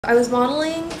I was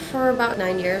modeling for about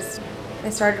 9 years.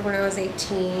 I started when I was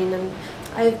 18, and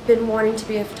I've been wanting to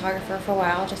be a photographer for a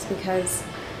while just because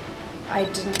I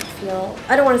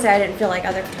don't want to say I didn't feel like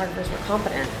other photographers were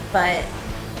competent, but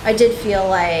I did feel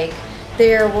like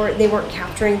they weren't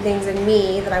capturing things in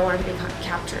me that I wanted to be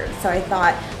captured. So I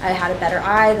thought I had a better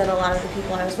eye than a lot of the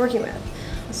people I was working with.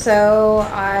 So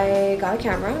I got a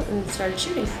camera and started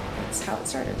shooting. That's how it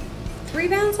started. 3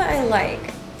 bands that I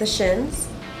like: the Shins,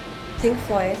 Pink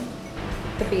Floyd,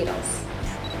 the Beatles.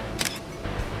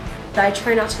 I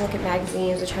try not to look at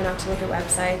magazines, I try not to look at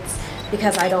websites,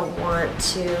 because I don't want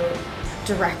to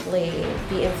directly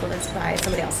be influenced by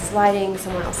somebody else's lighting,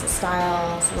 someone else's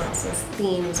style, someone else's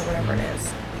themes, or whatever it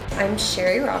is. I'm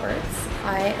Cherie Roberts.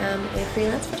 I am a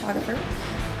freelance photographer.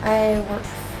 I work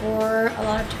for a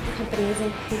lot of different companies,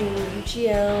 including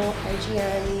UGO,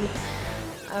 IGN,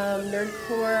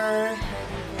 Nerdcore,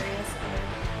 and various